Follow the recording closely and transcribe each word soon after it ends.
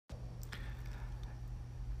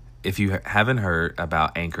If you haven't heard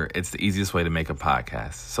about Anchor, it's the easiest way to make a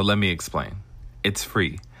podcast. So let me explain. It's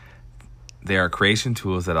free. There are creation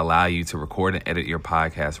tools that allow you to record and edit your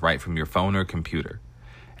podcast right from your phone or computer.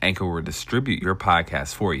 Anchor will distribute your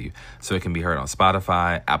podcast for you so it can be heard on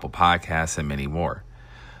Spotify, Apple Podcasts, and many more.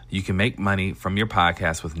 You can make money from your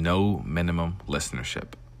podcast with no minimum listenership.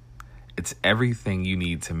 It's everything you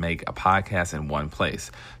need to make a podcast in one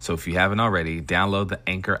place. So if you haven't already, download the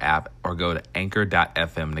Anchor app or go to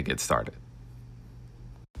anchor.fm to get started.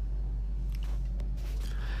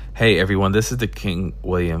 Hey everyone, this is the King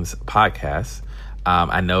Williams podcast.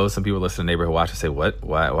 I know some people listen to Neighborhood Watch and say, what?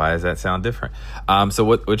 Why does that sound different? So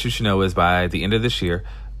what you should know is by the end of this year,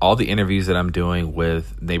 all the interviews that I'm doing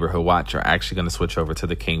with Neighborhood Watch are actually going to switch over to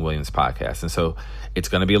the King Williams podcast. And so it's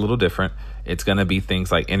going to be a little different. It's going to be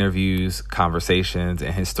things like interviews, conversations,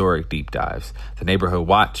 and historic deep dives. The Neighborhood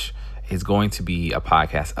Watch is going to be a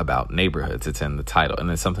podcast about neighborhoods. It's in the title. And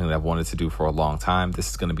it's something that I've wanted to do for a long time. This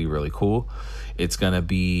is going to be really cool. It's going to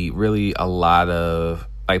be really a lot of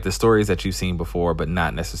like the stories that you've seen before, but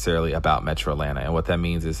not necessarily about Metro Atlanta. And what that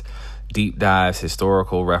means is deep dives,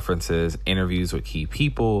 historical references, interviews with key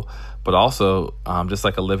people, but also just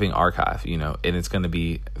like a living archive, and it's going to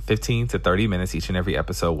be 15 to 30 minutes each and every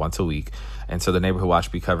episode once a week. And so the Neighborhood Watch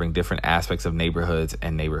will be covering different aspects of neighborhoods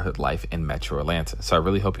and neighborhood life in Metro Atlanta. So I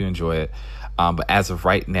really hope you enjoy it. But as of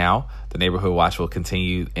right now, the Neighborhood Watch will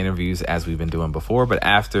continue interviews as we've been doing before. But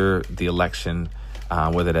after the election,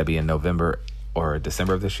 whether that be in November or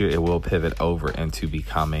December of this year, it will pivot over into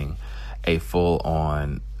becoming a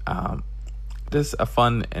full-on just a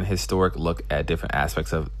fun and historic look at different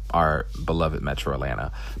aspects of our beloved Metro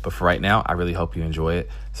Atlanta. But for right now, I really hope you enjoy it.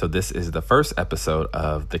 So this is the first episode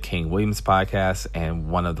of the King Williams podcast and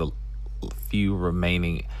one of the few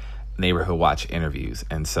remaining Neighborhood Watch interviews.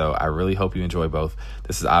 And so I really hope you enjoy both.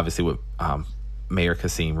 This is obviously with Mayor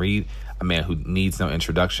Kasim Reed, a man who needs no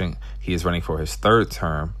introduction. He is running for his third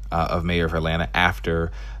term of mayor of Atlanta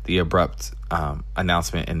after the abrupt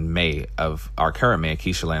announcement in May of our current mayor,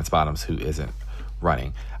 Keshia Lance Bottoms, who isn't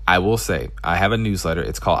running. I will say, I have a newsletter.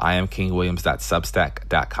 It's called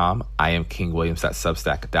iamkingwilliams.substack.com,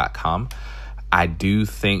 iamkingwilliams.substack.com. I do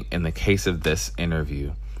think in the case of this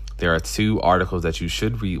interview, there are two articles that you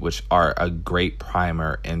should read, which are a great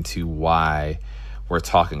primer into why we're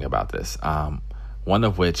talking about this. One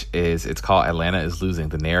of which is, it's called Atlanta is Losing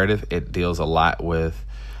the Narrative. It deals a lot with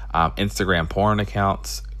Instagram porn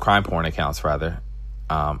accounts, crime porn accounts rather,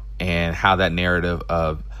 and how that narrative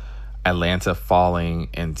of Atlanta falling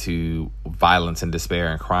into violence and despair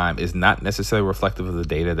and crime is not necessarily reflective of the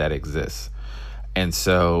data that exists. And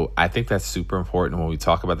so I think that's super important when we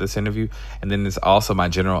talk about this interview. And then there's also my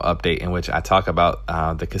general update in which I talk about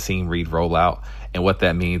the Kasim Reed rollout and what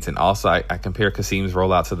that means. And also I compare Kasim's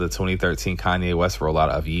rollout to the 2013 Kanye West rollout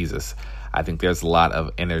of Yeezus. I think there's a lot of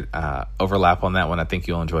overlap on that one. I think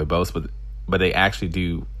you'll enjoy both, but they actually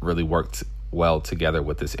do really work well together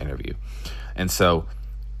with this interview. And so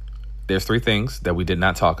there's three things that we did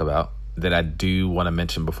not talk about that I do want to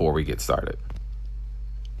mention before we get started.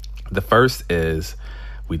 The first is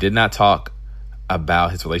we did not talk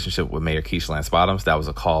about his relationship with Mayor Keshia Lance Bottoms. That was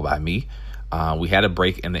a call by me. We had a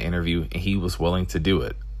break in the interview and he was willing to do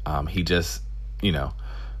it. He just,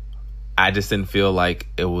 I just didn't feel like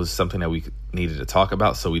it was something that we needed to talk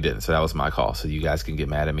about, so we didn't. So that was my call. So you guys can get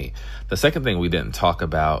mad at me. The second thing we didn't talk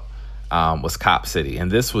about was Cop City.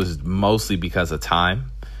 And this was mostly because of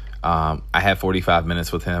time. I had 45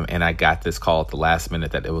 minutes with him and I got this call at the last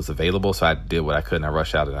minute that it was available. So I did what I could and I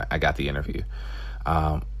rushed out and I got the interview.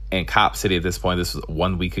 And Cop City at this point, this was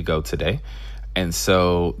 1 week ago today. And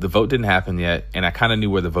so the vote didn't happen yet. And I kind of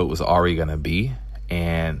knew where the vote was already going to be.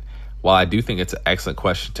 And while I do think it's an excellent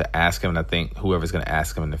question to ask him, and I think whoever's going to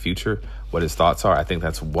ask him in the future what his thoughts are, I think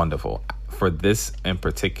that's wonderful. For this in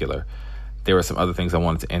particular, there were some other things I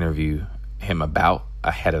wanted to interview him about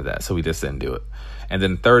ahead of that. So we just didn't do it. And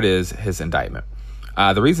then third is his indictment.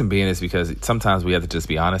 The reason being is because sometimes we have to just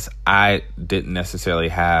be honest. I didn't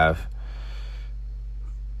have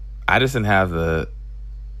the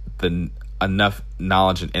enough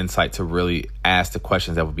knowledge and insight to really ask the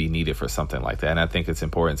questions that would be needed for something like that. And I think it's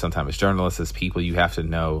important sometimes as journalists, as people, you have to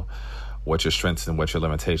know what your strengths and what your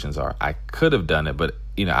limitations are. I could have done it, but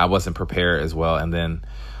I wasn't prepared as well. And then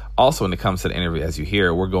also when it comes to the interview, as you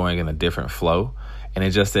hear, we're going in a different flow. And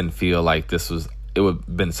it just didn't feel like it would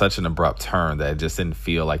have been such an abrupt turn that it just didn't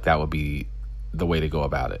feel like that would be the way to go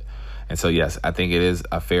about it. And so, yes, I think it is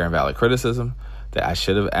a fair and valid criticism that I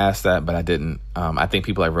should have asked that, but I didn't. I think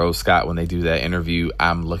people like Rose Scott, when they do that interview,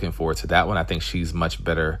 I'm looking forward to that one. I think she's much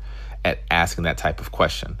better at asking that type of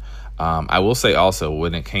question. I will say also,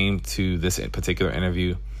 when it came to this particular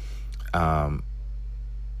interview, Kasim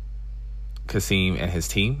and his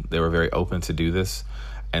team, they were very open to do this.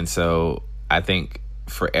 And so I think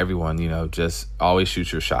for everyone, just always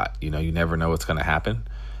shoot your shot. You never know what's going to happen.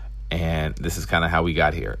 And this is kind of how we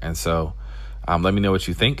got here. And so let me know what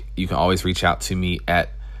you think. You can always reach out to me at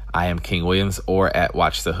iamkingwilliams or at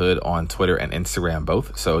Watch the Hood on Twitter and Instagram,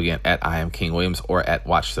 both. So again, at iamkingwilliams or at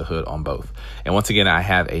Watch the Hood on both. And once again, I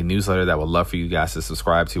have a newsletter that I would love for you guys to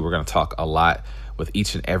subscribe to. We're going to talk a lot with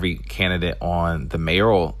each and every candidate on the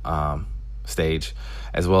mayoral stage,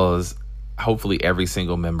 as well as hopefully every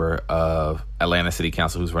single member of Atlanta City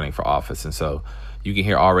Council who's running for office. And so you can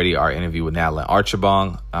hear already our interview with Natalie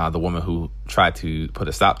Archibong, the woman who tried to put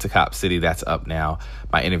a stop to Cop City. That's up now.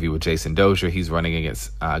 My interview with Jason Dozier. He's running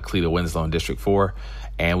against Cleta Winslow in District 4.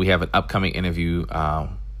 And we have an upcoming interview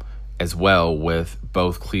as well with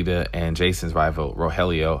both Cleta and Jason's rival,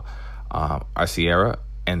 Rogelio Arciera.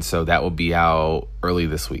 And so that will be out early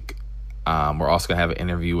this week. We're also going to have an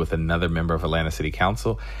interview with another member of Atlanta City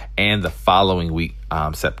Council. And the following week,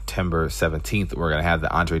 September 17th, we're going to have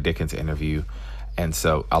the Andre Dickens interview. And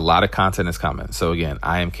so a lot of content is coming. So again,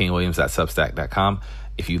 iamkingwilliams.substack.com.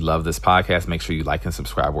 If you love this podcast, make sure you like and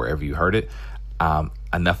subscribe wherever you heard it.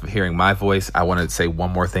 Enough of hearing my voice. I wanted to say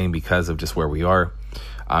one more thing because of just where we are.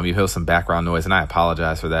 You hear some background noise, and I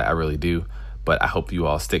apologize for that. I really do. But I hope you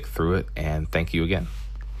all stick through it. And thank you again.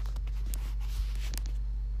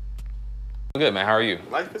 Good, man. How are you?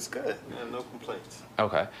 Life is good. No complaints.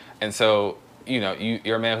 Okay. And so,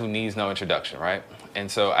 you're a man who needs no introduction, right? And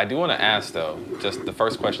so I do want to ask, though, just the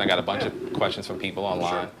first question. I got a bunch of questions from people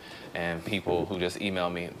online and people who just email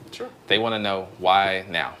me. Sure. They want to know why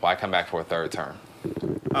now? Why come back for a third term?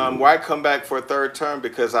 Why come back for a third term?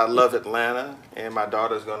 Because I love Atlanta, and my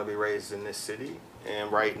daughter's going to be raised in this city. And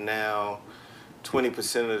right now,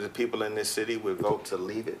 20% of the people in this city would vote to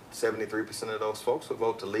leave it. 73% of those folks would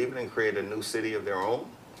vote to leave it and create a new city of their own.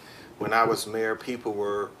 When I was mayor, people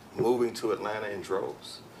were moving to Atlanta in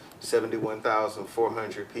droves.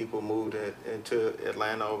 71,400 people moved into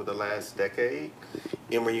Atlanta over the last decade.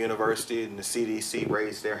 Emory University and the CDC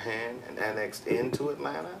raised their hand and annexed into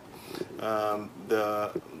Atlanta.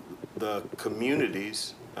 The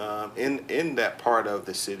communities in that part of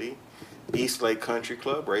the city, East Lake Country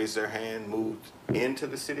Club raised their hand, moved into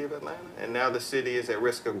the city of Atlanta, and now the city is at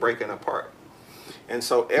risk of breaking apart. And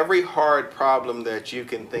so every hard problem that you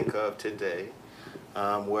can think of today,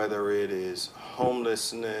 whether it is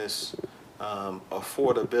homelessness,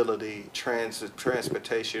 affordability,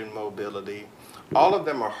 transportation, mobility, all of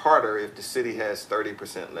them are harder if the city has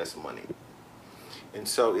 30% less money. And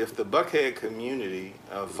so if the Buckhead community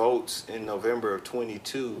votes in November of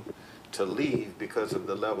 22 to leave because of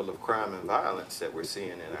the level of crime and violence that we're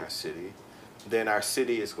seeing in our city, then our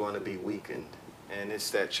city is going to be weakened. And it's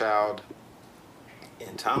that child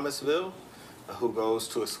in Thomasville who goes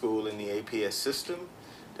to a school in the APS system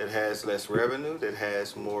that has less revenue, that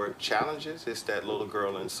has more challenges. It's that little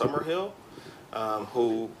girl in Summerhill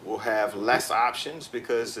who will have less options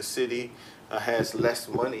because the city has less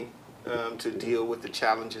money to deal with the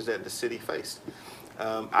challenges that the city faced.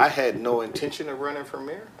 I had no intention of running for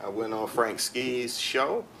mayor. I went on Frank Ski's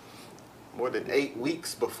show more than 8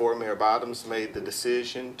 weeks before Mayor Bottoms made the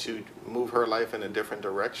decision to move her life in a different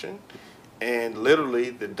direction. And literally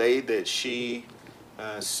the day that she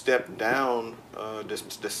stepped down,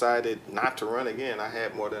 decided not to run again, I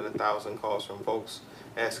had more than 1,000 calls from folks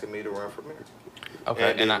asking me to run for mayor.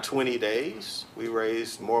 Okay, and in 20 days, we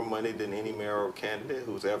raised more money than any mayoral candidate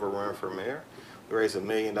who's ever run for mayor. We raised $1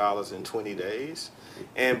 million in 20 days.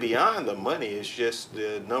 And beyond the money is just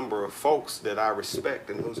the number of folks that I respect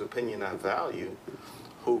and whose opinion I value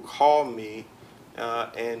who call me.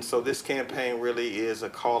 And so this campaign really is a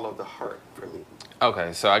call of the heart for me.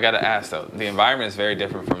 Okay, so I got to ask, though, the environment is very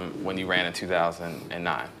different from when you ran in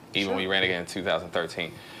 2009, even when you ran again in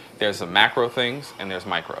 2013. There's some macro things and there's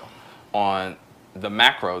micro. On the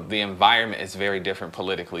macro, the environment is very different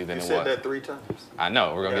politically than it was. You said that 3 times. I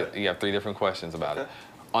know. You have 3 different questions about it.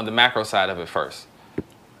 On the macro side of it first,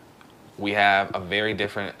 we have a very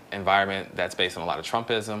different environment that's based on a lot of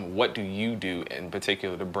Trumpism. What do you do in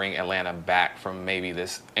particular to bring Atlanta back from maybe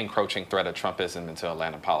this encroaching threat of Trumpism into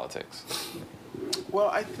Atlanta politics? Well,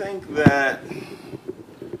 I think that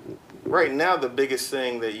right now the biggest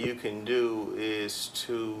thing that you can do is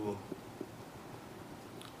to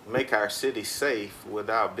make our city safe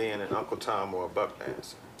without being an Uncle Tom or a buck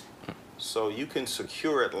dancer. So you can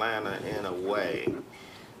secure Atlanta in a way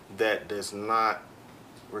that does not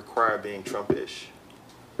require being Trumpish.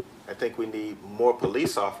 I think we need more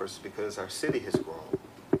police officers because our city has grown.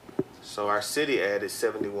 So our city added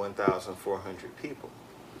 71,400 people.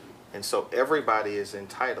 And so everybody is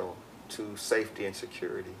entitled to safety and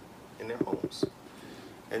security in their homes.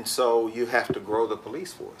 And so you have to grow the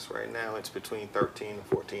police force. Right now it's between 13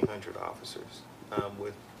 and 1,400 officers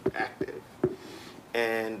with active.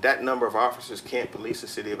 And that number of officers can't police a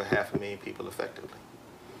city of 500,000 people effectively.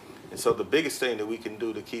 And so the biggest thing that we can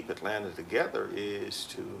do to keep Atlanta together is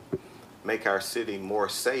to make our city more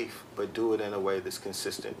safe, but do it in a way that's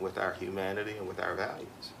consistent with our humanity and with our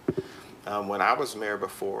values. When I was mayor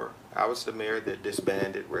before, I was the mayor that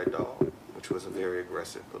disbanded Red Dog, which was a very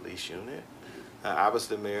aggressive police unit. I was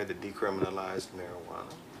the mayor that decriminalized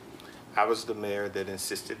marijuana. I was the mayor that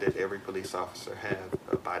insisted that every police officer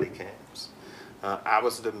have body cams. I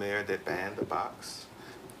was the mayor that banned the box.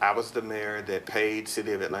 I was the mayor that paid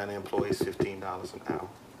City of Atlanta employees $15 an hour.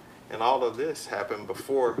 And all of this happened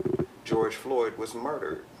before George Floyd was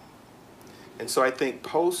murdered. And so I think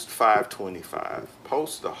post 525,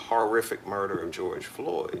 post the horrific murder of George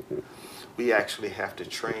Floyd, we actually have to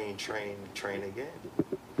train again.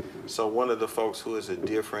 So one of the folks who is a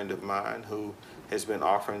dear friend of mine who has been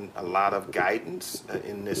offering a lot of guidance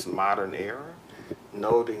in this modern era,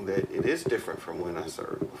 noting that it is different from when I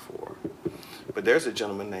served before. But there's a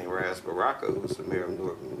gentleman named Raz Baraka who's the mayor of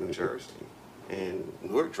Newark, New Jersey. And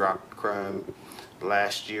Newark dropped crime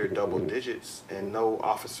last year double digits, and no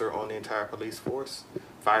officer on the entire police force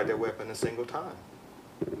fired their weapon a single time.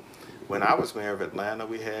 When I was mayor of Atlanta,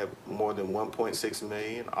 we had more than 1.6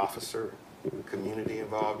 million officer community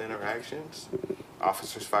involved interactions.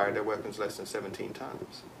 Officers fired their weapons less than 17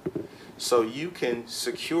 times. So you can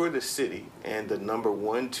secure the city, and the number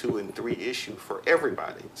 1, 2, and 3 issue for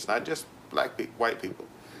everybody. It's not just white people.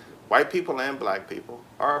 White people and black people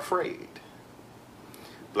are afraid.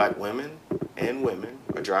 Black women and women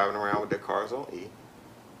are driving around with their cars on E.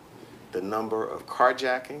 The number of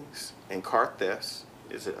carjackings and car thefts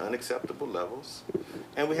is at unacceptable levels,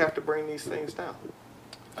 and we have to bring these things down.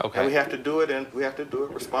 Okay. And we have to do it, and we have to do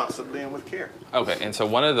it responsibly and with care. Okay, and so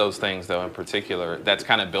one of those things, though, in particular, that's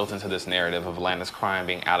kind of built into this narrative of Atlanta's crime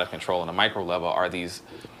being out of control on a micro level are these,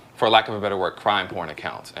 for lack of a better word, crime porn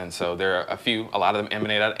accounts. And so there are a lot of them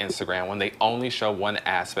emanate out of Instagram when they only show one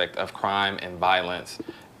aspect of crime and violence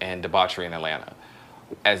and debauchery in Atlanta.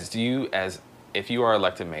 If you are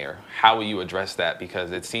elected mayor, how will you address that?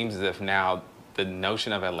 Because it seems as if now the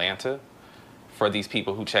notion of Atlanta, for these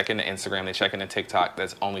people who check into Instagram, they check into TikTok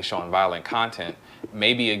that's only showing violent content,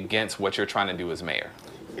 may be against what you're trying to do as mayor.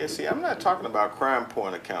 Yeah, see, I'm not talking about crime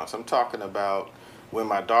porn accounts. I'm talking about when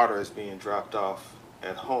my daughter is being dropped off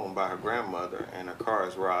at home by her grandmother and her car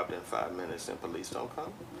is robbed in 5 minutes and police don't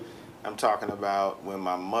come. I'm talking about when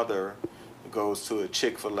my mother goes to a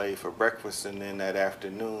Chick-fil-A for breakfast, and then that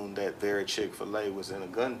afternoon that very Chick-fil-A was in a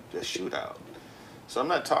gun shootout. So I'm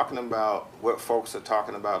not talking about what folks are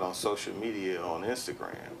talking about on social media, on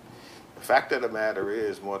Instagram. The fact of the matter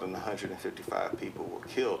is more than 155 people were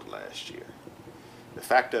killed last year. The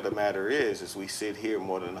fact of the matter is, as we sit here,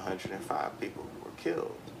 more than 105 people were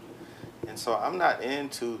killed. And so I'm not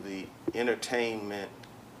into the entertainment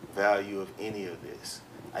value of any of this.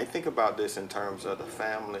 I think about this in terms of the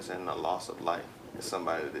families and the loss of life. As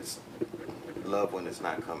somebody that's loved one is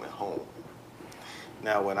not coming home.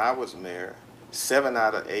 Now, when I was mayor, 7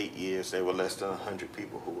 out of 8 years, there were less than 100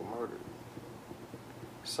 people who were murdered.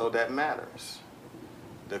 So that matters.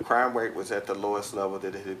 The crime rate was at the lowest level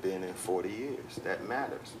that it had been in 40 years. That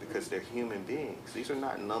matters because they're human beings. These are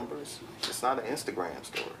not numbers. It's not an Instagram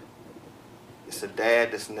story. It's a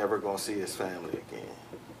dad that's never going to see his family again.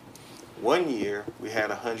 One year, we had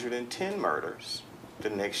 110 murders.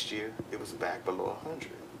 The next year, it was back below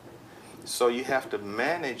 100. So you have to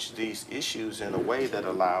manage these issues in a way that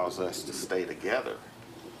allows us to stay together.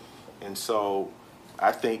 And so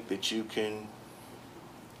I think that you can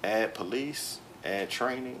add police, add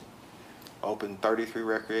training, open 33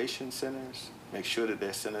 recreation centers, make sure that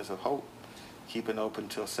they're centers of hope, keep it open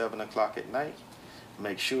until 7 o'clock at night,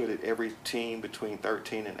 make sure that every teen between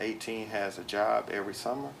 13 and 18 has a job every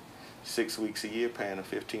summer, 6 weeks a year, paying them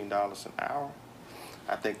 $15 an hour.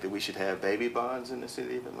 I think that we should have baby bonds in the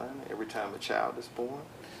city of Atlanta. Every time a child is born,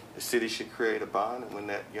 the city should create a bond, and when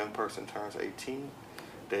that young person turns 18,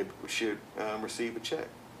 they should receive a check.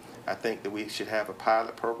 I think that we should have a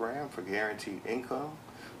pilot program for guaranteed income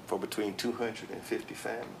for between 250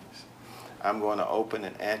 families. I'm going to open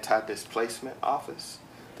an anti-displacement office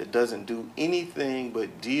that doesn't do anything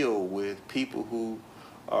but deal with people who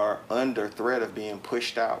are under threat of being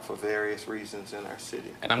pushed out for various reasons in our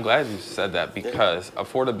city. And I'm glad you said that because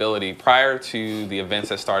affordability, prior to the events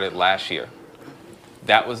that started last year,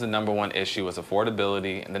 that was the number one issue, was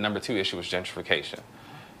affordability, and the number two issue was gentrification.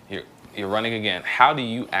 You're running again. How do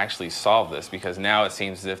you actually solve this? Because now it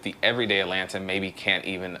seems as if the everyday Atlantan maybe can't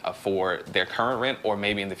even afford their current rent, or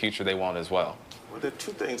maybe in the future they won't as well. Well, there are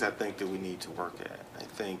two things I think that we need to work at. I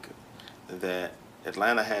think that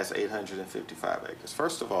Atlanta has 855 acres.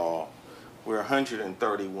 First of all, we're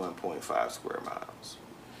 131.5 square miles.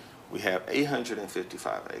 We have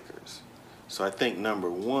 855 acres. So I think number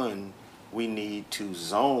one, we need to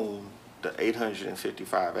zone the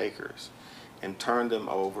 855 acres and turn them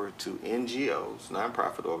over to NGOs,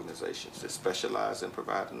 nonprofit organizations that specialize in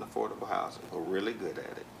providing affordable housing, who are really good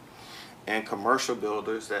at it, and commercial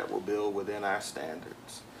builders that will build within our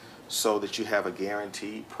standards so that you have a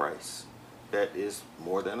guaranteed price that is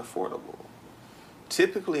more than affordable.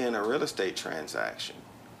 Typically in a real estate transaction,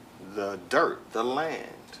 the dirt, the land,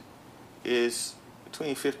 is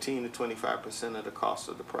between 15 to 25% of the cost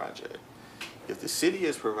of the project. If the city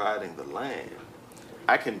is providing the land,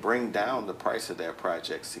 I can bring down the price of that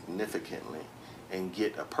project significantly and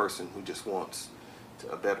get a person who just wants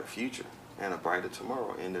a better future and a brighter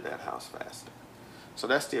tomorrow into that house faster. So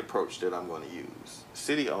that's the approach that I'm going to use. The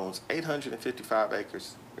city owns 855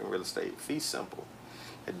 acres in real estate, fee simple.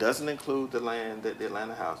 It doesn't include the land that the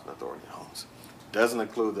Atlanta Housing Authority owns. It doesn't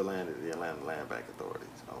include the land that the Atlanta Land Bank Authority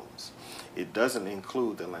owns. It doesn't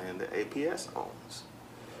include the land that APS owns.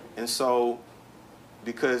 And so,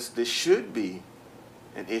 because this should be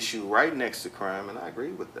an issue right next to crime, and I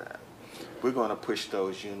agree with that, we're going to push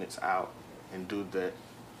those units out and do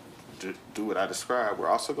what I described. We're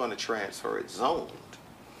also going to transfer it zoned.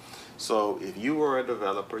 So if you were a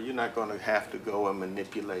developer, you're not going to have to go and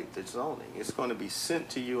manipulate the zoning. It's going to be sent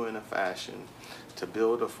to you in a fashion to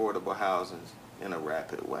build affordable housing in a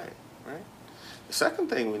rapid way, right? The second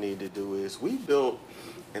thing we need to do is we built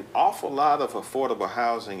an awful lot of affordable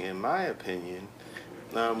housing, in my opinion,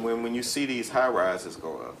 when you see these high rises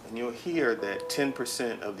go up, and you'll hear that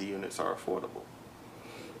 10% of the units are affordable.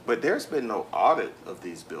 But there's been no audit of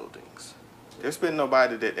these buildings. There's been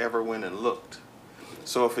nobody that ever went and looked.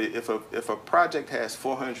 So if a project has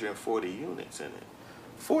 440 units in it,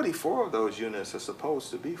 44 of those units are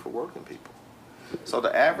supposed to be for working people. So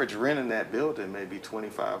the average rent in that building may be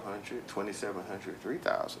 $2,500, $2,700,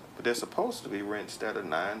 $3,000, but they're supposed to be rents that are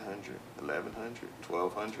 $900, $1,100,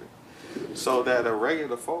 $1,200. So that a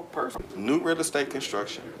regular folk person, new real estate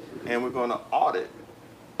construction, and we're going to audit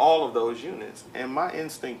all of those units. And my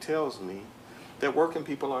instinct tells me that working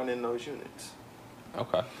people aren't in those units.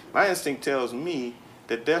 Okay. My instinct tells me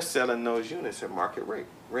that they're selling those units at market rate,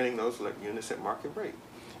 renting those units at market rate.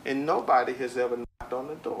 And nobody has ever knocked on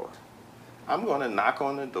the door. I'm going to knock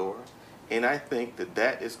on the door, and I think that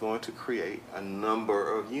that is going to create a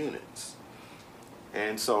number of units.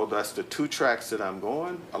 And so that's the two tracks that I'm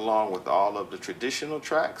going, along with all of the traditional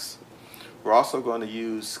tracks. We're also going to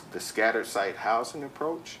use the scattered site housing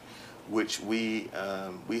approach, which we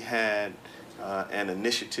had an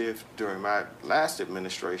initiative during my last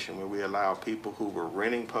administration where we allowed people who were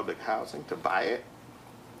renting public housing to buy it.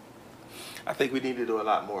 I think we need to do a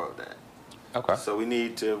lot more of that. Okay. So we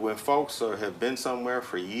need to, when folks have been somewhere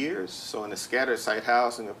for years, so in the scattered site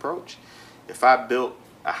housing approach, if I built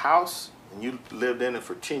a house and you lived in it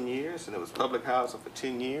for 10 years and it was public housing for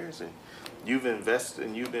 10 years and you've invested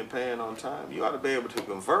and you've been paying on time, you ought to be able to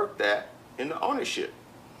convert that into ownership.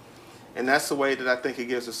 And that's the way that I think it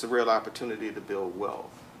gives us a real opportunity to build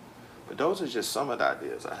wealth. But those are just some of the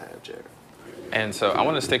ideas I have, Jared. And so I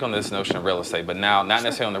want to stick on this notion of real estate, but now not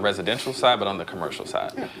necessarily on the residential side, but on the commercial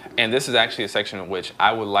side. Yeah. And this is actually a section in which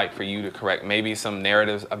I would like for you to correct maybe some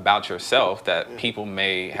narratives about yourself that people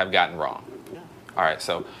may have gotten wrong. Yeah. All right,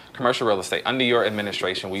 so commercial real estate. Under your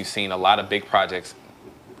administration, we've seen a lot of big projects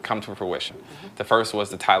come to fruition. Mm-hmm. The first was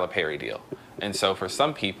the Tyler Perry deal. And so for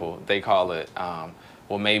some people, they call it,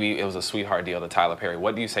 well, maybe it was a sweetheart deal to Tyler Perry.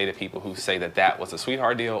 What do you say to people who say that that was a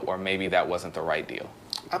sweetheart deal or maybe that wasn't the right deal?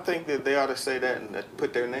 I think that they ought to say that and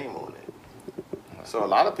put their name on it. So a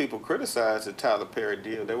lot of people criticize the Tyler Perry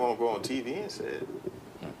deal. They won't go on TV and say it.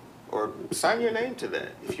 Or sign your name to that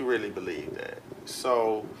if you really believe that.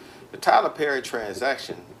 So the Tyler Perry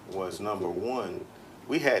transaction was, number one,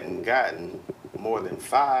 we hadn't gotten more than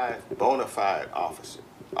 5 bona fide offers,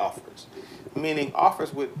 meaning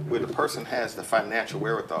offers where the person has the financial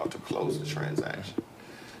wherewithal to close the transaction.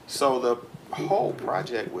 So the whole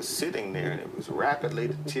project was sitting there and it was rapidly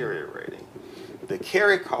deteriorating. The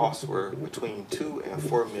carry costs were between $2 and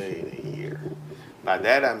 $4 million a year. By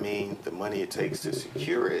that I mean the money it takes to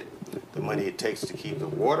secure it, the money it takes to keep the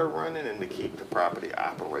water running, and to keep the property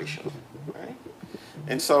operational, right?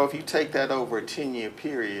 And so if you take that over a 10-year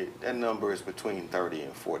period, that number is between $30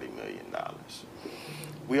 and $40 million.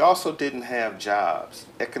 We also didn't have jobs,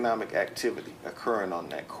 economic activity occurring on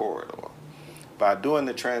that corridor. By doing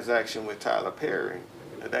the transaction with Tyler Perry,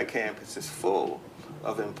 that campus is full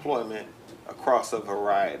of employment across a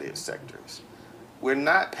variety of sectors. We're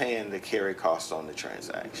not paying the carry costs on the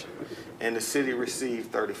transaction, and the city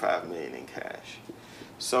received $35 million in cash.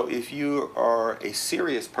 So if you are a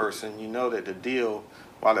serious person, you know that the deal,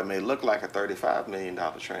 while it may look like a $35 million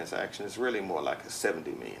transaction, is really more like a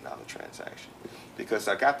 $70 million transaction, because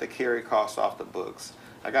I got the carry costs off the books,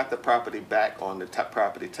 I got the property back on the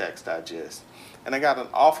property tax digest, and I got an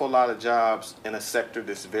awful lot of jobs in a sector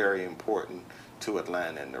that's very important to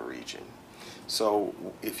Atlanta and the region. So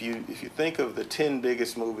if you think of the 10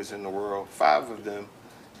 biggest movies in the world, 5 of them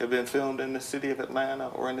have been filmed in the city of Atlanta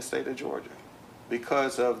or in the state of Georgia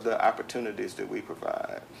because of the opportunities that we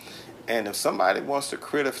provide. And if somebody wants to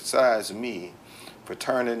criticize me for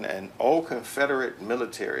turning an old Confederate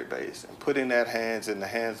military base and putting that in the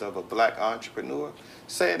hands of a black entrepreneur,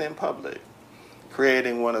 say it in public.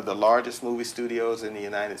 Creating one of the largest movie studios in the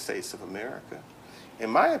United States of America. In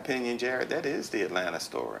my opinion, Jared, that is the Atlanta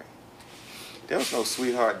story. There was no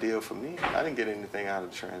sweetheart deal for me. I didn't get anything out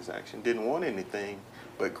of the transaction. Didn't want anything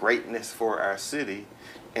but greatness for our city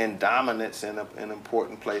and dominance in an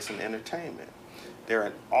important place in entertainment. There are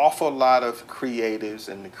an awful lot of creatives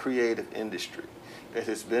in the creative industry that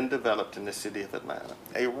has been developed in the city of Atlanta.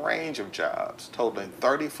 A range of jobs, totaling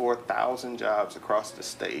 34,000 jobs across the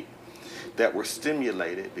state that were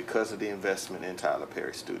stimulated because of the investment in Tyler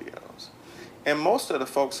Perry Studios. And most of the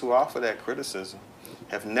folks who offer that criticism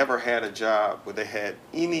have never had a job where they had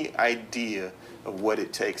any idea of what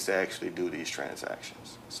it takes to actually do these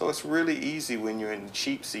transactions. So it's really easy when you're in the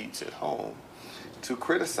cheap seats at home to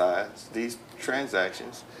criticize these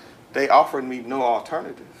transactions. They offered me no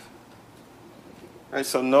alternative. Right?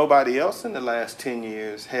 So nobody else in the last 10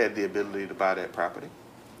 years had the ability to buy that property.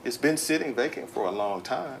 It's been sitting vacant for a long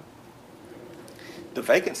time. The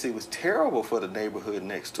vacancy was terrible for the neighborhood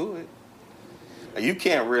next to it. You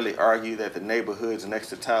can't really argue that the neighborhoods next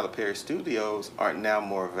to Tyler Perry Studios aren't now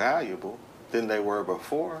more valuable than they were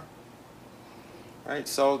before. Right?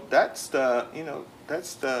 So that's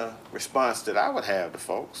the response that I would have to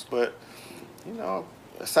folks. But,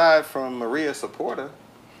 aside from Maria Supporter,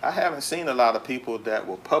 I haven't seen a lot of people that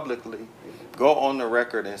will publicly go on the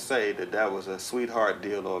record and say that that was a sweetheart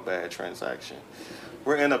deal or a bad transaction.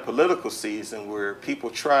 We're in a political season where people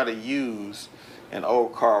try to use an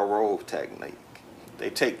old Karl Rove technique. They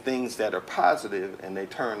take things that are positive and they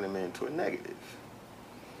turn them into a negative.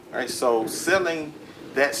 Right? So selling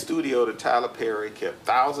that studio to Tyler Perry kept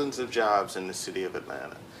thousands of jobs in the city of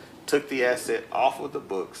Atlanta, took the asset off of the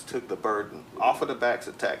books, took the burden off of the backs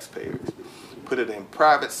of taxpayers, put it in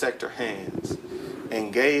private sector hands,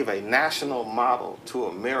 and gave a national model to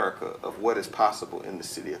America of what is possible in the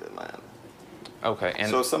city of Atlanta. Okay. And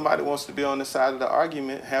so if somebody wants to be on the side of the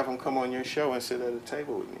argument, have them come on your show and sit at a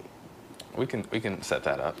table with me. We can set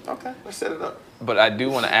that up. Okay, let's set it up. But I do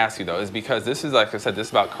want to ask you, though, is because this is, like I said, this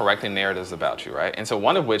is about correcting narratives about you, right? And so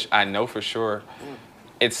one of which I know for sure,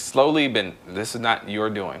 it's slowly been, this is not your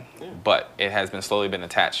doing, but it has been slowly been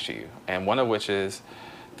attached to you. And one of which is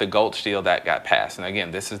the Gulch deal that got passed. And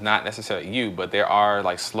again, this is not necessarily you, but there are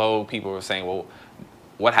like slow people who are saying, well,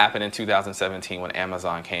 what happened in 2017 when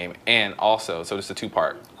Amazon came? And also, so this is a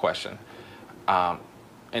two-part question.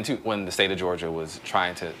 When the state of Georgia was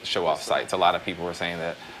trying to show off sites, a lot of people were saying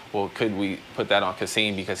that, well, could we put that on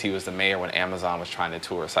Kasim because he was the mayor when Amazon was trying to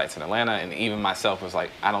tour sites in Atlanta? And even myself was like,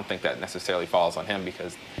 I don't think that necessarily falls on him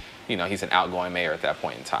because, he's an outgoing mayor at that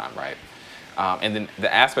point in time, right? And then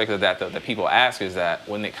the aspect of that, though, that people ask is that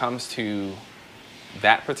when it comes to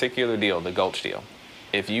that particular deal, the Gulch deal,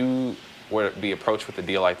 if you were to be approached with a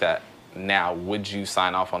deal like that now, would you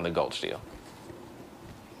sign off on the Gulch deal?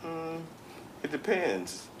 It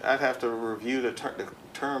depends. I'd have to review the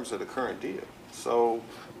terms of the current deal. So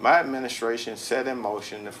my administration set in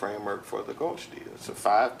motion the framework for the Gulch deal. It's a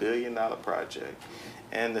 $5 billion project.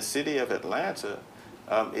 And the city of Atlanta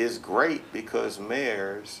is great because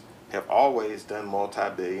mayors have always done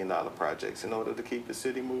multi-billion-dollar projects in order to keep the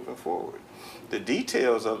city moving forward. The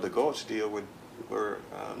details of the Gulch deal were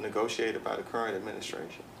negotiated by the current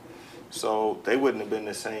administration. So they wouldn't have been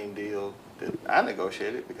the same deal that I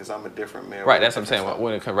negotiated because I'm a different mayor. Right, that's what I'm saying. I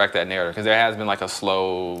want to correct that narrative because there has been like a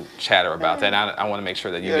slow chatter about that. And I want to make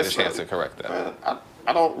sure that you get a chance to correct that.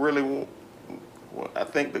 I don't really I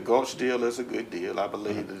think the Gulch deal is a good deal. I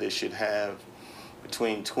believe that it should have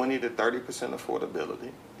between 20 to 30%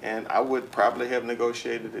 affordability. And I would probably have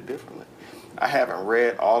negotiated it differently. I haven't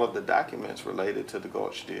read all of the documents related to the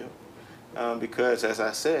Gulch deal. because, as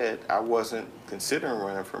I said, I wasn't considering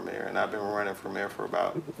running for mayor, and I've been running for mayor for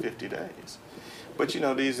about 50 days. But, you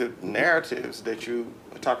know, these are narratives that you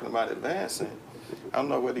are talking about advancing. I don't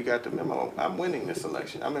know whether you got the memo. I'm winning this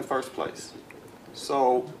election. I'm in first place.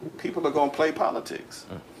 So people are going to play politics.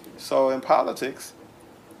 So in politics,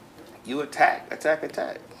 you attack.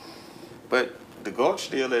 But the Gulch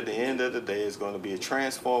deal at the end of the day is going to be a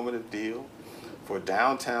transformative deal for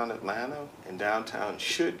downtown Atlanta, and downtown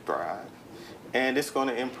should thrive. And it's going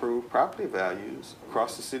to improve property values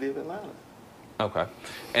across the city of Atlanta. Okay.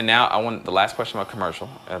 And now I want the last question about commercial,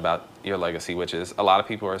 about your legacy, which is a lot of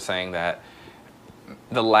people are saying that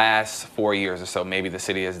the last 4 years or so, maybe the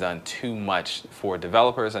city has done too much for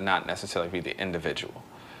developers and not necessarily the individual.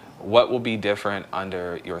 What will be different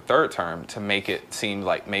under your third term to make it seem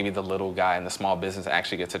like maybe the little guy and the small business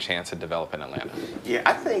actually gets a chance to develop in Atlanta? Yeah,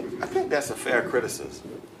 I think that's a fair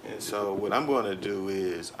criticism. And so what I'm going to do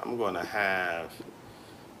is I'm going to have,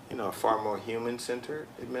 you know, a far more human-centered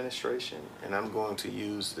administration, and I'm going to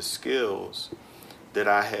use the skills that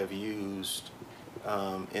I have used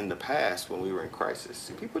in the past when we were in crisis.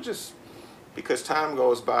 See, people just, because time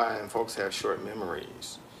goes by and folks have short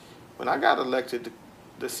memories. When I got elected,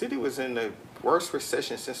 the city was in the worst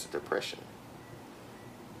recession since the Depression.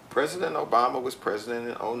 President Obama was president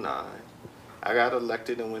in 2009. I got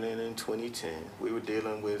elected and went in 2010. We were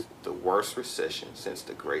dealing with the worst recession since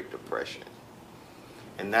the Great Depression.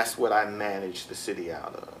 And that's what I managed the city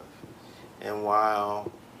out of. And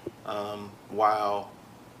while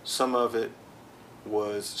some of it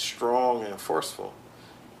was strong and forceful,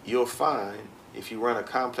 you'll find if you run a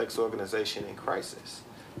complex organization in crisis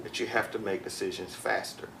that you have to make decisions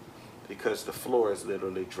faster because the floor is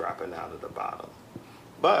literally dropping out of the bottom.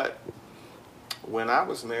 But when I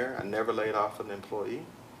was mayor, I never laid off an employee,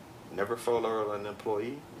 never furloughed an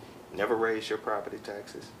employee, never raised your property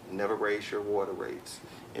taxes, never raised your water rates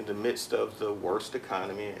in the midst of the worst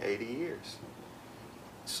economy in 80 years.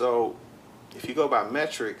 So if you go by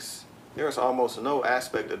metrics, there is almost no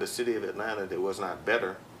aspect of the city of Atlanta that was not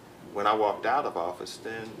better when I walked out of office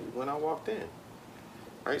than when I walked in.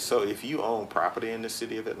 Right? So if you own property in the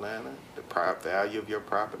city of Atlanta, the value of your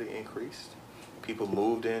property increased. People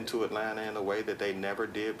moved into Atlanta in a way that they never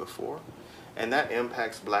did before. And that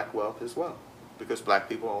impacts black wealth as well, because black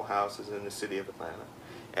people own houses in the city of Atlanta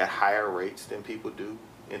at higher rates than people do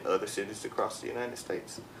in other cities across the United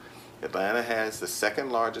States. Atlanta has the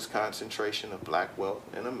second largest concentration of black wealth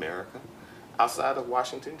in America outside of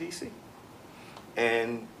Washington, D.C.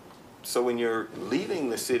 And so when you're leaving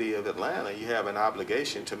the city of Atlanta, you have an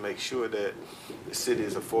obligation to make sure that the city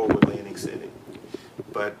is a forward-leaning city.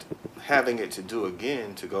 But having it to do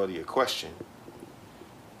again, to go to your question,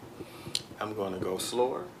 I'm going to go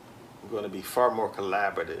slower. I'm going to be far more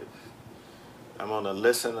collaborative. I'm going to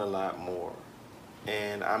listen a lot more.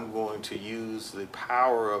 And I'm going to use the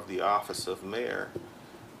power of the office of mayor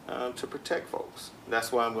to protect folks.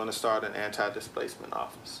 That's why I'm going to start an anti-displacement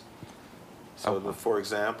office. So, for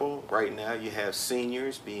example, right now you have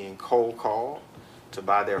seniors being cold called to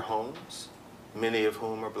buy their homes, many of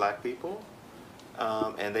whom are black people,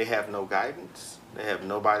 and they have no guidance. They have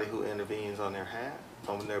nobody who intervenes on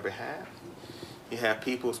their behalf. You have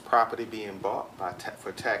people's property being bought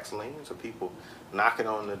for tax liens, or people knocking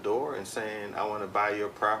on the door and saying, I want to buy your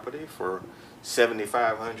property for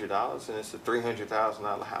 $7,500, and it's a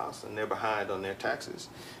 $300,000 house, and they're behind on their taxes.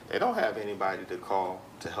 They don't have anybody to call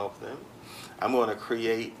to help them. I'm going to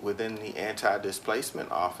create within the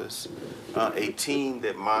anti-displacement office a team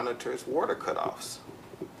that monitors water cutoffs.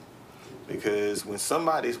 Because when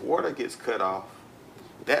somebody's water gets cut off,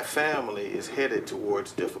 that family is headed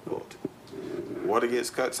towards difficulty. Water gets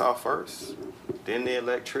cut off first, then the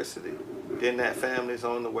electricity, then that family's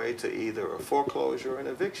on the way to either a foreclosure or an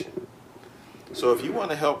eviction. So if you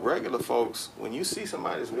want to help regular folks, when you see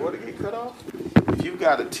somebody's water get cut off, if you've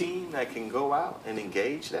got a team that can go out and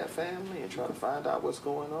engage that family and try to find out what's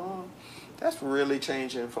going on, that's really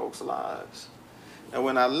changing folks' lives. Now,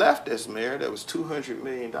 when I left as mayor, there was $200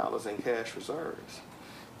 million in cash reserves.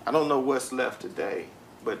 I don't know what's left today,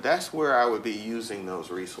 but that's where I would be using those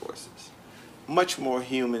resources. Much more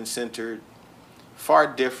human-centered, far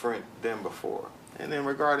different than before. And then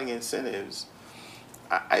regarding incentives,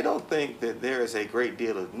 I don't think that there is a great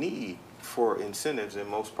deal of need for incentives in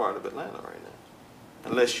most part of Atlanta right now,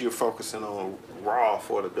 unless you're focusing on raw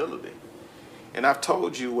affordability. And I've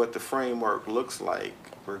told you what the framework looks like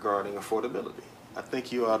regarding affordability. I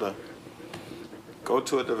think you ought to go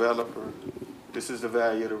to a developer. This is the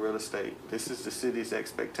value of the real estate. This is the city's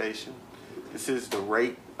expectation. This is the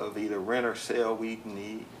rate of either rent or sale we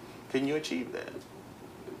need. Can you achieve that?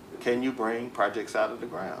 can you bring projects out of the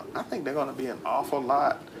ground? I think there are going to be an awful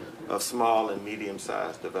lot of small and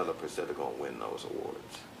medium-sized developers that are going to win those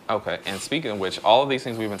awards. Okay, and speaking of which, all of these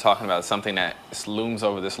things we've been talking about is something that looms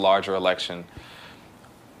over this larger election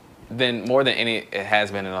than more than any it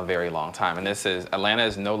has been in a very long time. And this is, Atlanta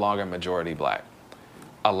is no longer majority black.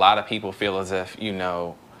 A lot of people feel as if, you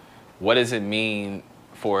know, what does it mean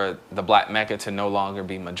for the black Mecca to no longer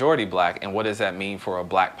be majority black, and what does that mean for a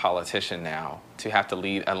black politician now to have to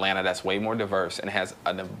lead Atlanta that's way more diverse and has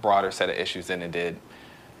a broader set of issues than it did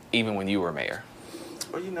even when you were mayor?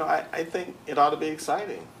 Well, you know, I think it ought to be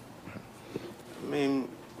exciting. I mean,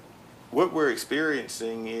 what we're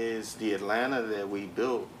experiencing is the Atlanta that we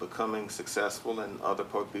built becoming successful and other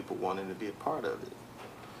people wanting to be a part of it.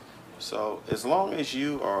 So as long as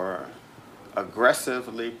you are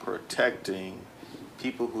aggressively protecting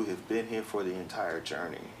people who have been here for the entire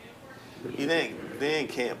journey, you then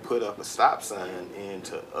can't put up a stop sign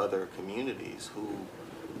into other communities who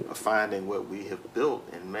are finding what we have built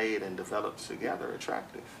and made and developed together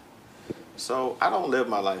attractive. So I don't live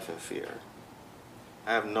my life in fear.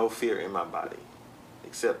 I have no fear in my body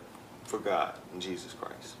except for God and Jesus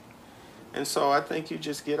Christ. And so I think you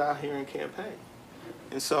just get out here and campaign.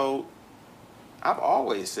 And so I've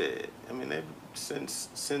always said, I mean,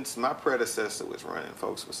 since my predecessor was running,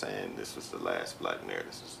 folks were saying this was the last black mayor,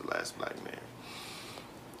 this is the last black mayor.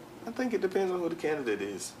 I think it depends on who the candidate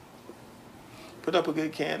is. Put up a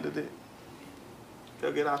good candidate,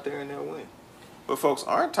 they'll get out there and they'll win. What folks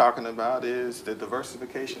aren't talking about is the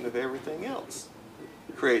diversification of everything else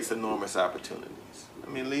creates enormous opportunities. I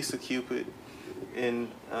mean, Lisa Cupid in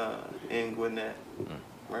Gwinnett,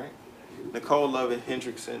 right? Nicole Love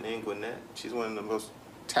Hendrickson in Gwinnett. She's one of the most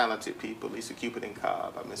talented people. Lisa Cupid in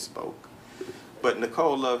Cobb, I misspoke. But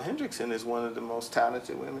Nicole Love Hendrickson is one of the most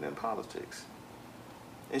talented women in politics.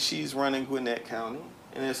 And she's running Gwinnett County,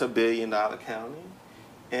 and it's $1 billion county.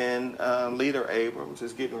 And Leader Abrams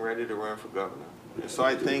is getting ready to run for governor. And so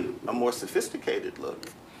I think a more sophisticated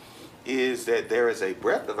look is that there is a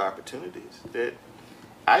breadth of opportunities that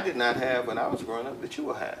I did not have when I was growing up that you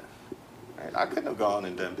will have. Right? I couldn't have gone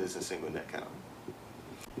and done business in Gwinnett County.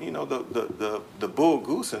 You know, the bull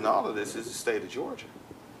goose in all of this is the state of Georgia.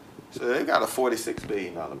 So they've got a $46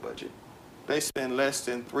 billion budget. They spend less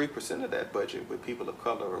than 3% of that budget with people of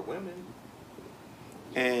color or women.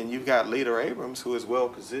 And you've got Leader Abrams, who is well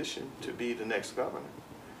positioned to be the next governor.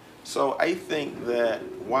 So I think that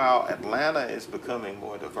while Atlanta is becoming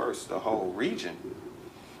more diverse, the whole region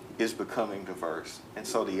is becoming diverse. And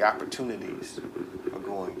so the opportunities are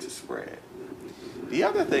going to spread. The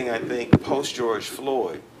other thing I think post George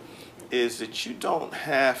Floyd is that you don't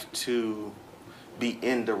have to be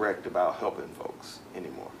indirect about helping folks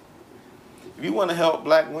anymore. If you want to help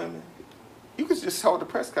black women, you can just hold a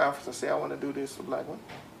press conference and say, I want to do this for black women.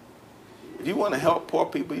 If you want to help poor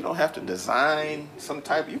people, you don't have to design some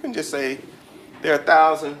type. You can just say, there are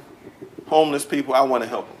 1,000 homeless people, I want to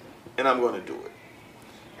help them, and I'm going to do it.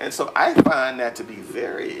 And so I find that to be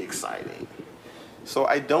very exciting. So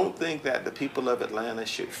I don't think that the people of Atlanta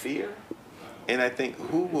should fear. And I think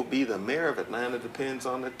who will be the mayor of Atlanta depends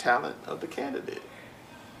on the talent of the candidate.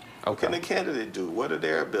 What can the candidate do? What are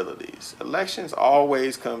their abilities? Elections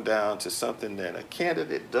always come down to something that a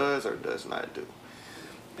candidate does or does not do.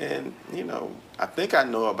 And, you know, I think I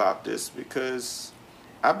know about this because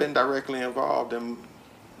I've been directly involved in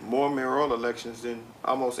more mayoral elections than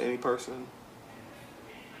almost any person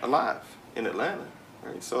alive in Atlanta,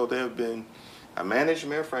 right? So there have been, I managed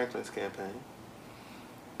Mayor Franklin's campaign.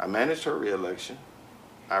 I managed her reelection.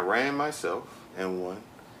 I ran myself and won.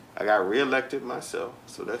 I got reelected myself,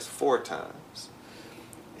 so that's 4 times.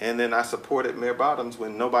 And then I supported Mayor Bottoms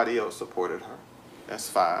when nobody else supported her. That's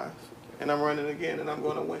 5. And I'm running again, and I'm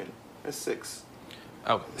going to win. That's 6.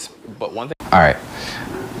 Oh, but one thing. All right.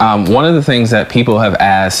 One of the things that people have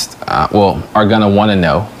asked, are going to want to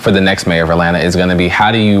know for the next mayor of Atlanta is going to be,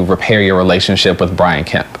 how do you repair your relationship with Brian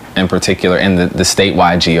Kemp, in particular, in the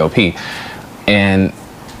statewide GOP? And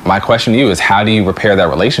my question to you is, how do you repair that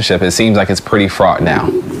relationship? It seems like it's pretty fraught now.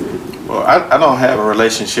 Well, I don't have a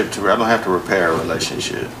relationship I don't have to repair a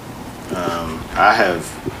relationship. I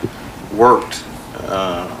have worked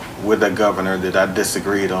with a governor that I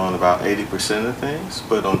disagreed on about 80% of things,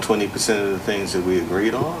 but on 20% of the things that we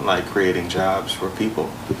agreed on, like creating jobs for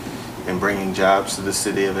people and bringing jobs to the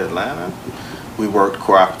city of Atlanta, we worked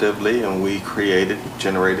cooperatively and we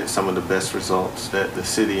generated some of the best results that the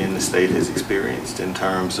city and the state has experienced in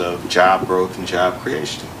terms of job growth and job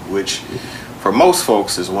creation, which for most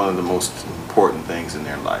folks is one of the most important things in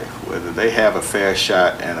their life, whether they have a fair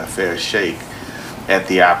shot and a fair shake at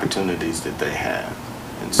the opportunities that they have.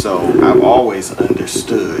 And And so I've always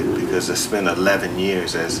understood, because I spent 11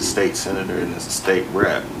 years as a state senator and as a state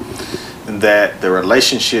rep, that the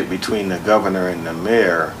relationship between the governor and the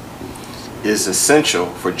mayor is essential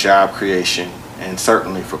for job creation and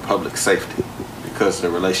certainly for public safety, because of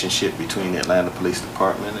the relationship between the Atlanta Police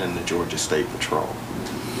Department and the Georgia State Patrol.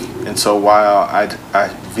 And so while I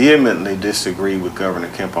vehemently disagree with Governor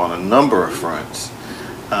Kemp on a number of fronts,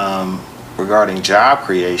 regarding job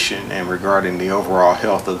creation and regarding the overall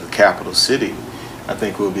health of the capital city, I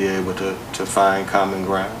think we'll be able to find common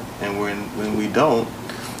ground. And when we don't,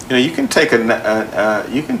 you can take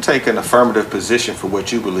an affirmative position for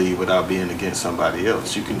what you believe without being against somebody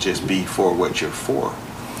else. You can just be for what you're for.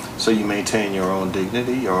 So you maintain your own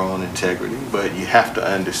dignity, your own integrity, but you have to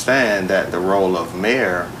understand that the role of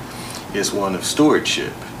mayor is one of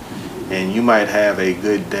stewardship. And you might have a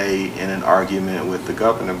good day in an argument with the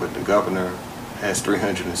governor, but the governor has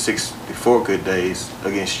 364 good days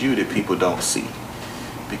against you that people don't see.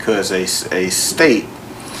 Because a state,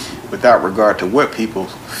 without regard to what people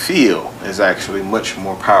feel, is actually much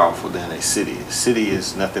more powerful than a city. A city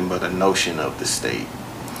is nothing but a notion of the state.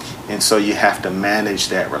 And so you have to manage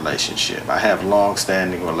that relationship. I have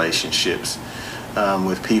long-standing relationships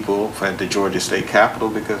with people at the Georgia State Capitol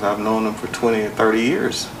because I've known them for 20 or 30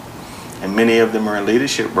 years. And many of them are in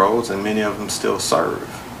leadership roles, and many of them still serve.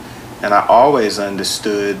 And I always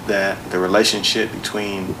understood that the relationship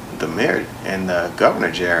between the mayor and the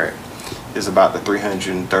Governor Jarrett is about the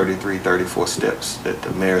 333, 34 steps that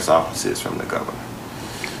the mayor's office is from the governor.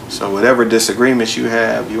 So whatever disagreements you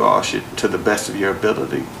have, you all should, to the best of your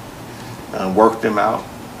ability, work them out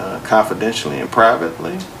confidentially and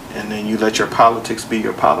privately, and then you let your politics be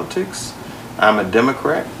your politics. I'm a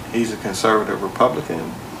Democrat. He's a conservative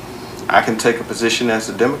Republican. I can take a position as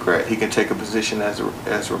a Democrat. He can take a position as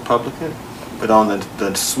a Republican. But on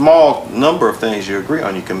the small number of things you agree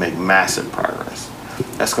on, you can make massive progress.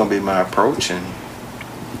 That's going to be my approach, and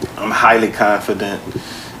I'm highly confident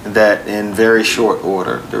that in very short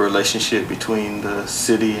order, the relationship between the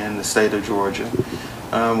city and the state of Georgia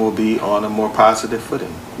will be on a more positive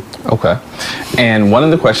footing. Okay. And one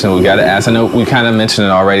of the questions we got to ask, I know we kind of mentioned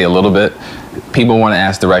it already a little bit, people want to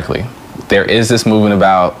ask directly. There is this movement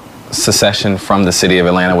about secession from the city of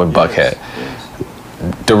Atlanta with Buckhead.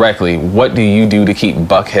 Yes. Directly, what do you do to keep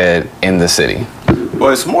Buckhead in the city?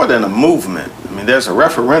 Well, it's more than a movement. I mean, there's a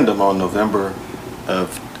referendum on November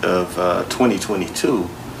of 2022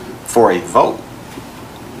 for a vote.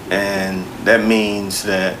 And that means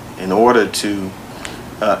that in order to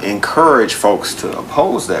encourage folks to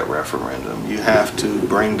oppose that referendum, you have to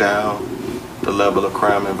bring down the level of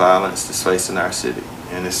crime and violence that's facing our city.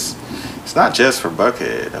 And it's not just for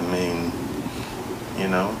Buckhead. I mean,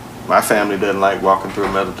 my family doesn't like walking through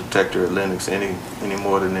a metal detector at Lenox any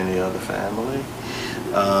more than any other family.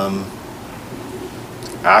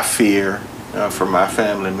 I fear for my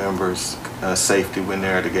family members' safety when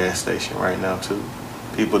they're at the gas station right now too.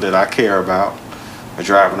 People that I care about are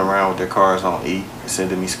driving around with their cars on E,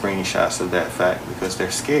 sending me screenshots of that fact because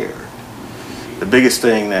they're scared. The biggest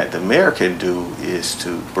thing that the mayor can do is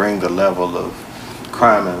to bring the level of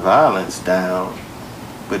crime and violence down,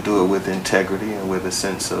 but do it with integrity and with a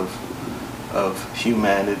sense of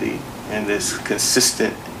humanity, and this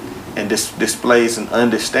consistent and displays an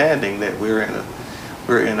understanding that we're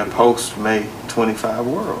in a post-May 25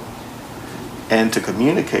 world, and to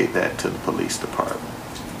communicate that to the police department.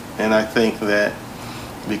 And I think that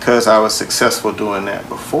because I was successful doing that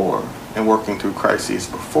before and working through crises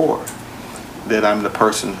before, that I'm the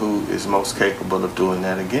person who is most capable of doing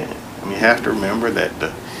that again. I mean, you have to remember that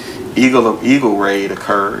the Eagle raid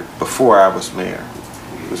occurred before I was mayor.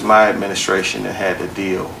 It was my administration that had to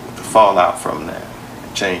deal with the fallout from that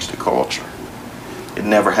and change the culture. It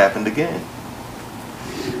never happened again.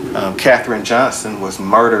 Katherine Johnson was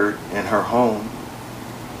murdered in her home.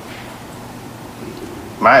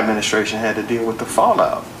 My administration had to deal with the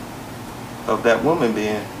fallout of that woman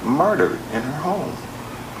being murdered in her home.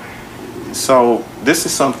 So this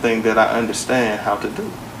is something that I understand how to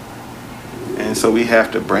do. And so we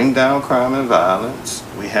have to bring down crime and violence.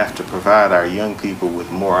 We have to provide our young people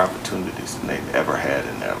with more opportunities than they've ever had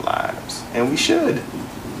in their lives. And we should.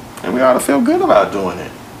 And we ought to feel good about doing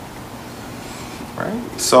it. Right?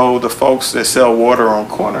 So the folks that sell water on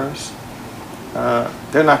corners,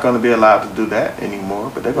 they're not going to be allowed to do that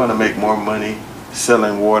anymore, but they're going to make more money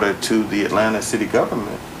selling water to the Atlanta city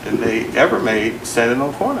government than they ever made standing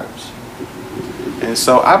on corners. And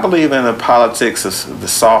so I believe in the politics of the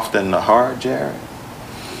soft and the hard, Jared.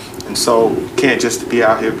 And so you can't just be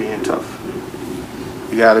out here being tough.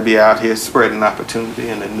 You got to be out here spreading opportunity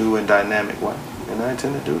in a new and dynamic way. And I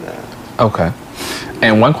intend to do that. Okay.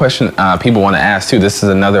 And one question people want to ask too, this is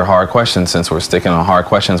another hard question since we're sticking on hard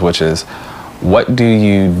questions, which is, what do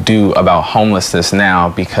you do about homelessness now?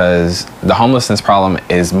 Because the homelessness problem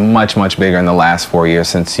is much, much bigger in the last 4 years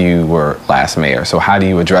since you were last mayor. So how do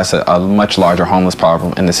you address a much larger homeless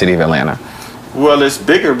problem in the city of Atlanta? Well, it's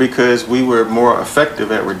bigger because we were more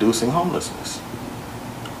effective at reducing homelessness.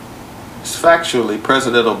 Factually,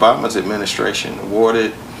 President Obama's administration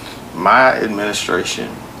awarded my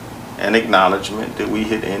administration an acknowledgement that we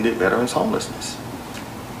had ended veterans' homelessness.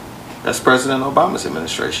 That's President Obama's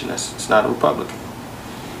administration. It's not a Republican.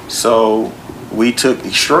 So we took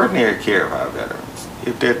extraordinary care of our veterans.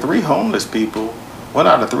 If there are 3 homeless people, 1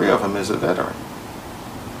 out of 3 of them is a veteran.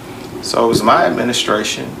 So it was my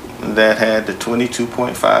administration that had the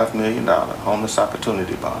 $22.5 million homeless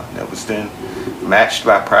opportunity bond that was then matched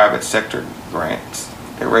by private sector grants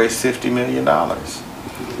that raised $50 million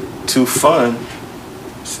to fund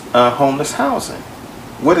homeless housing.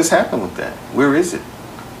 What has happened with that? Where is it?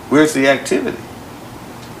 Where's the activity?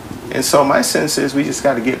 And so my sense is we just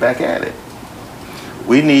got to get back at it.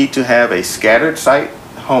 We need to have a scattered site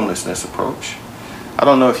homelessness approach. I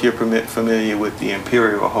don't know if you're familiar with the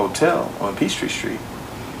Imperial Hotel on Peachtree Street.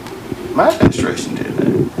 My administration did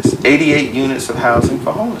that. It's 88 units of housing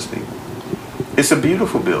for homeless people. It's a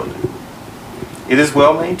beautiful building. It is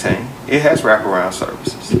well maintained. It has wraparound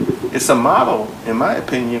services. It's a model, in my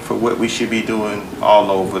opinion, for what we should be doing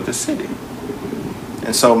all over the city.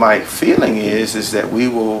 And so my feeling is that we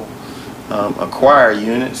will acquire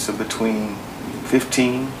units of between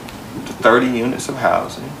 15 to 30 units of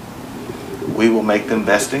housing. We will make them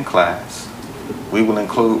best in class. We will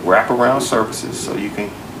include wraparound services so you can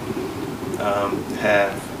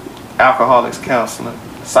have alcoholics counseling,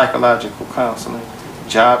 psychological counseling,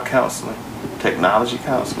 job counseling, technology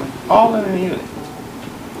counseling, all in a unit.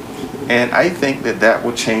 And I think that that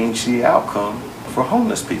will change the outcome for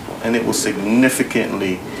homeless people, and it will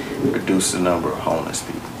significantly reduce the number of homeless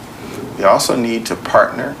people. We also need to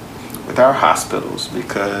partner with our hospitals,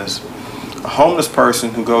 because a homeless person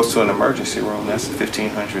who goes to an emergency room, that's a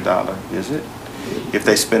 $1,500 visit. If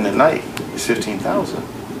they spend the night, it's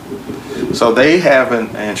 $15,000. So they have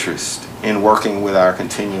an interest in working with our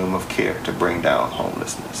continuum of care to bring down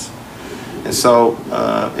homelessness. And so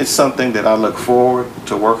it's something that I look forward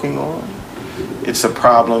to working on. It's a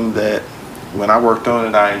problem that when I worked on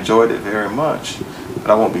it, I enjoyed it very much, but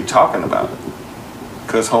I won't be talking about it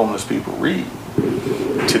because homeless people read.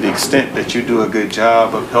 To the extent that you do a good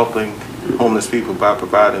job of helping homeless people by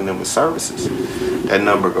providing them with services, the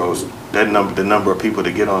number of people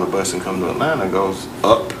that get on a bus and come to Atlanta goes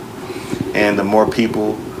up, and the more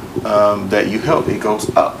people that you help, it goes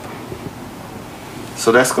up.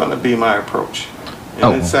 So that's going to be my approach,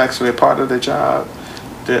 and it's actually a part of the job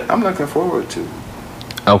that I'm looking forward to.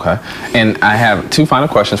 Okay. And I have 2 final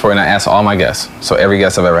questions for you, and I ask all my guests. So every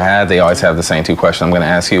guest I've ever had, they always have the same 2 questions I'm going to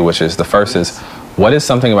ask you, which is, the first is, what is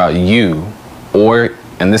something about you, or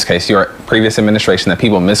in this case, your previous administration, that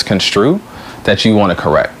people misconstrue that you want to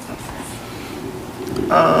correct?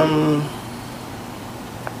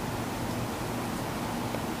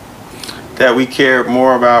 That we care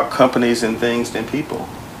more about companies and things than people.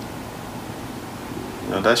 You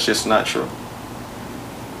know, that's just not true.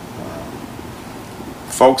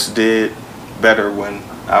 Folks did better when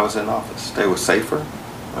I was in office. They were safer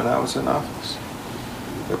when I was in office.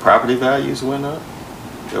 Their property values went up.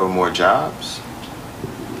 There were more jobs.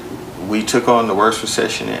 We took on the worst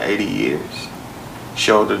recession in 80 years,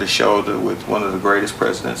 shoulder to shoulder with one of the greatest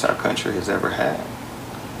presidents our country has ever had.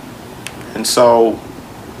 And so,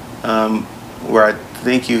 where I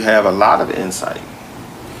think you have a lot of insight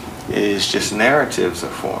is just narratives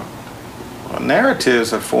are formed. Well,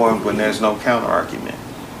 narratives are formed when there's no counter argument.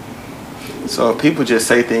 So if people just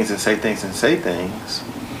say things and say things and say things,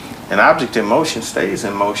 an object in motion stays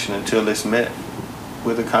in motion until it's met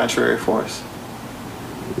with a contrary force.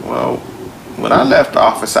 Well, when I left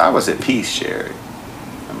office, I was at peace, Sherry.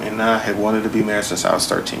 I mean, I had wanted to be mayor since I was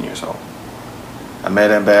 13 years old. I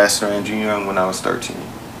met Ambassador Andrew Young when I was 13.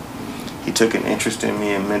 He took an interest in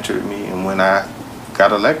me and mentored me, and when I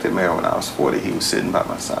got elected mayor when I was 40, he was sitting by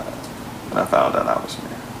my side, and I found out I was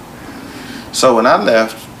mayor. So when I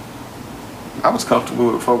left, I was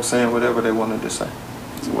comfortable with folks saying whatever they wanted to say.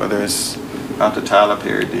 So whether it's about the Tyler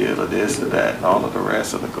Perry deal or this or that and all of the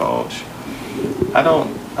rest of the gulch,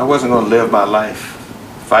 I wasn't going to live my life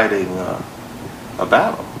fighting a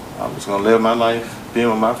battle. I was going to live my life being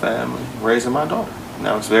with my family, raising my daughter. And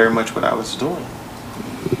that was very much what I was doing.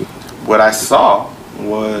 What I saw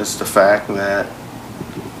was the fact that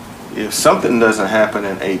if something doesn't happen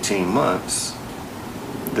in 18 months,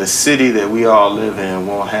 the city that we all live in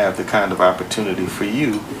won't have the kind of opportunity for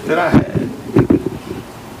you that I had.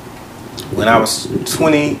 When I was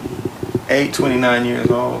 28, 29 years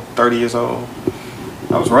old, 30 years old,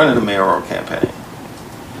 I was running the mayoral campaign.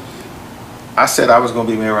 I said I was going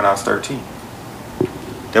to be mayor when I was 13.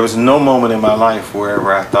 There was no moment in my life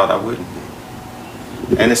wherever I thought I wouldn't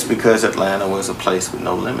be. And it's because Atlanta was a place with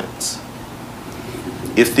no limits.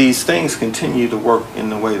 If these things continue to work in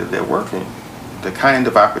the way that they're working, the kind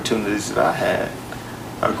of opportunities that I had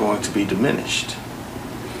are going to be diminished.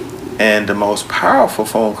 And the most powerful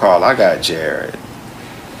phone call I got, Jared,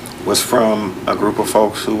 was from a group of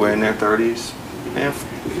folks who were in their 30s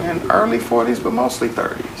and early 40s, but mostly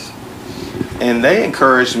 30s. And they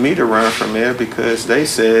encouraged me to run for mayor because they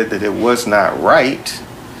said that it was not right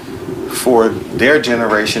for their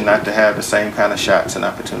generation not to have the same kind of shots and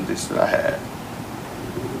opportunities that I had.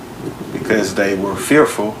 Because they were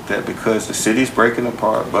fearful that because the city's breaking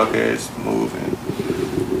apart, Buckhead's moving,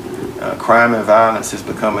 crime and violence is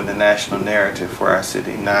becoming the national narrative for our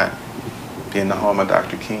city, not being the home of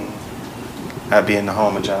Dr. King, not being the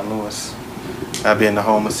home of John Lewis, not being the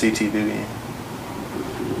home of C.T. Vivian.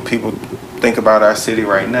 People think about our city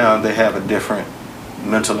right now, they have a different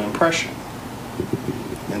mental impression.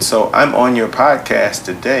 And so I'm on your podcast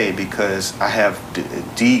today because I have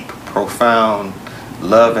deep, profound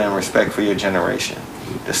love and respect for your generation,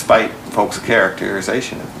 despite folks'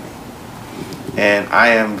 characterization of me. And I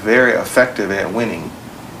am very effective at winning.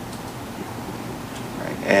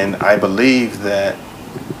 Right? And I believe that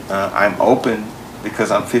I'm open because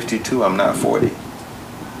I'm 52, I'm not 40.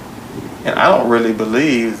 And I don't really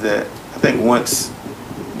believe that, I think once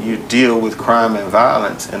you deal with crime and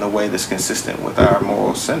violence in a way that's consistent with our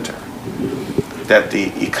moral center, that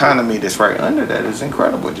the economy that's right under that is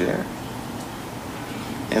incredible, Jared.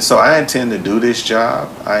 And so I intend to do this job.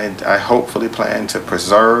 I hopefully plan to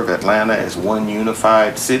preserve Atlanta as one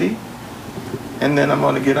unified city. And then I'm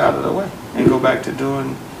going to get out of the way and go back to doing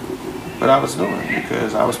what I was doing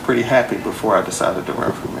because I was pretty happy before I decided to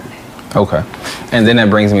run for mayor. Okay. And then that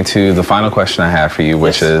brings me to the final question I have for you,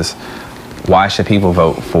 which is, why should people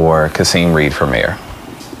vote for Kasim Reed for mayor?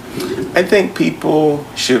 I think people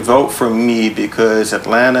should vote for me because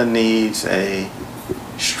Atlanta needs a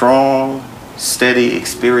strong, steady,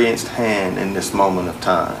 experienced hand in this moment of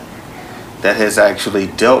time that has actually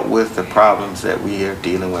dealt with the problems that we are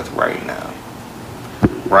dealing with right now.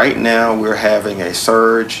 Right now, we're having a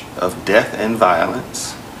surge of death and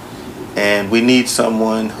violence, and we need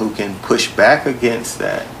someone who can push back against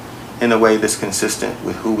that in a way that's consistent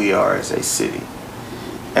with who we are as a city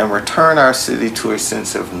and return our city to a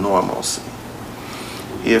sense of normalcy.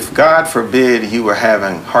 If, God forbid, you were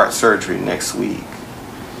having heart surgery next week,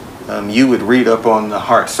 you would read up on the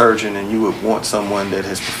heart surgeon and you would want someone that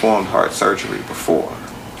has performed heart surgery before.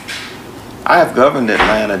 I have governed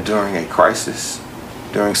Atlanta during a crisis,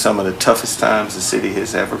 during some of the toughest times the city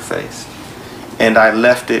has ever faced. And I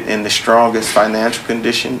left it in the strongest financial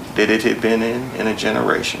condition that it had been in a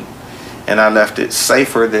generation. And I left it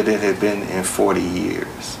safer than it had been in 40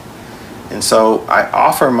 years. And so I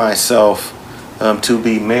offer myself to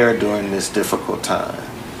be mayor during this difficult time.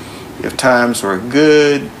 If times were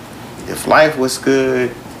good, if life was good,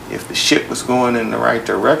 if the ship was going in the right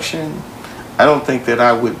direction, I don't think that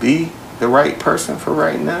I would be the right person for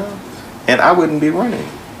right now, and I wouldn't be running.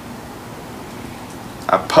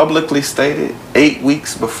 I publicly stated 8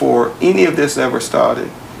 weeks before any of this ever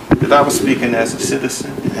started that I was speaking as a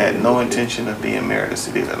citizen and had no intention of being mayor of the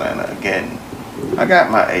city of Atlanta again. I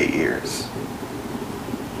got my 8 years.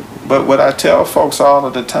 But what I tell folks all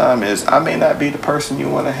of the time is I may not be the person you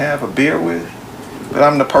want to have a beer with, but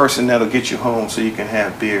I'm the person that'll get you home so you can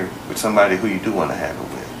have beer with somebody who you do want to have it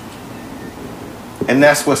with. And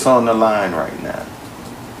that's what's on the line right now.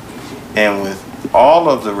 And with all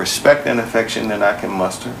of the respect and affection that I can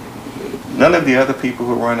muster, none of the other people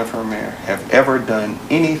who are running for mayor have ever done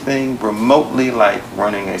anything remotely like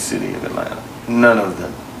running a city of Atlanta. None of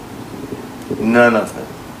them. None of them.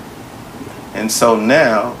 And so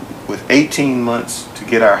now, with 18 months to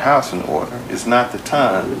get our house in order, is not the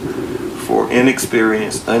time for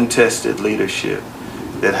inexperienced, untested leadership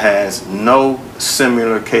that has no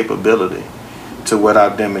similar capability to what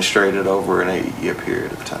I've demonstrated over an 8-year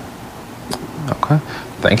period of time. Okay.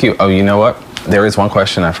 Thank you. Oh, you know what? There is one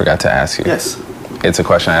question I forgot to ask you. Yes. It's a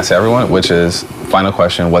question I ask everyone, which is, final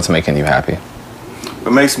question, what's making you happy?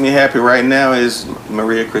 What makes me happy right now is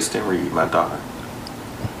Maria Kristen Reed, my daughter.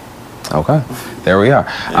 Okay, there we are.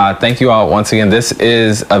 Thank you all once again. This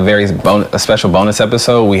is a special bonus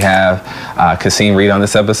episode. We have Kasim Reed on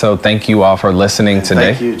this episode. Thank you all for listening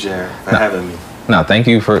today. Thank you, Jared, for having me. No, thank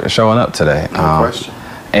you for showing up today. No question.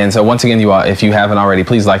 And so once again, you all, if you haven't already,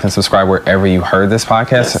 please like and subscribe wherever you heard this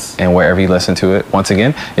podcast and wherever you listen to it. Once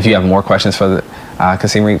again, if you have more questions for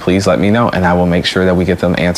Kasim Reed, please let me know, and I will make sure that we get them answered.